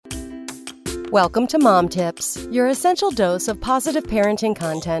Welcome to Mom Tips, your essential dose of positive parenting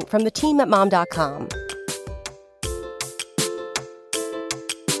content from the team at Mom.com.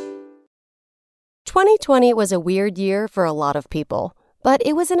 2020 was a weird year for a lot of people, but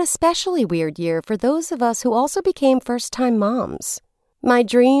it was an especially weird year for those of us who also became first-time moms. My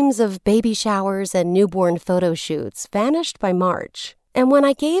dreams of baby showers and newborn photo shoots vanished by March. And when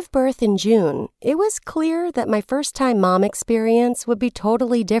I gave birth in June, it was clear that my first-time mom experience would be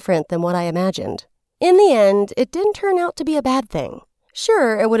totally different than what I imagined. In the end, it didn't turn out to be a bad thing.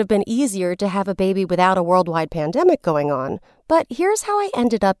 Sure, it would have been easier to have a baby without a worldwide pandemic going on, but here's how I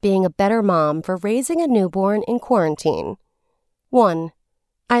ended up being a better mom for raising a newborn in quarantine. 1.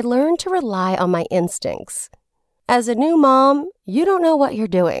 I learned to rely on my instincts. As a new mom, you don't know what you're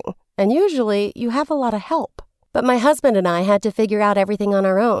doing, and usually you have a lot of help. But my husband and I had to figure out everything on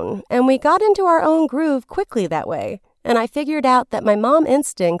our own, and we got into our own groove quickly that way, and I figured out that my mom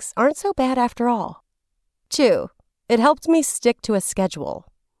instincts aren't so bad after all. 2. It helped me stick to a schedule.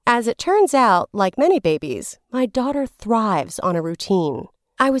 As it turns out, like many babies, my daughter thrives on a routine.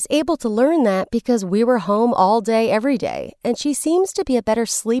 I was able to learn that because we were home all day, every day, and she seems to be a better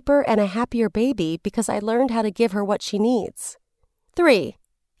sleeper and a happier baby because I learned how to give her what she needs. 3.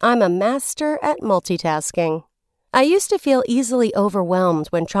 I'm a master at multitasking. I used to feel easily overwhelmed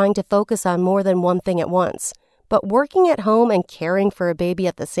when trying to focus on more than one thing at once, but working at home and caring for a baby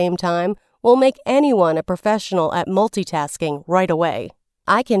at the same time will make anyone a professional at multitasking right away.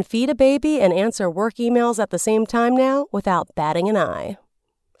 I can feed a baby and answer work emails at the same time now without batting an eye.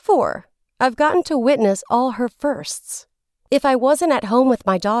 4. I've gotten to witness all her firsts. If I wasn't at home with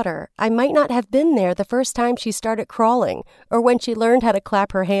my daughter, I might not have been there the first time she started crawling or when she learned how to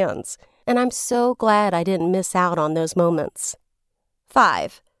clap her hands. And I'm so glad I didn't miss out on those moments.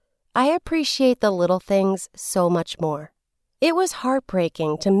 5. I appreciate the little things so much more. It was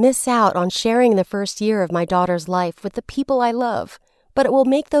heartbreaking to miss out on sharing the first year of my daughter's life with the people I love, but it will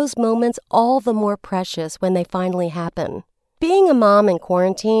make those moments all the more precious when they finally happen. Being a mom in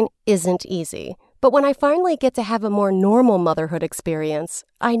quarantine isn't easy, but when I finally get to have a more normal motherhood experience,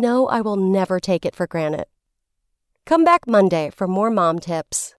 I know I will never take it for granted. Come back Monday for more mom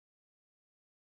tips.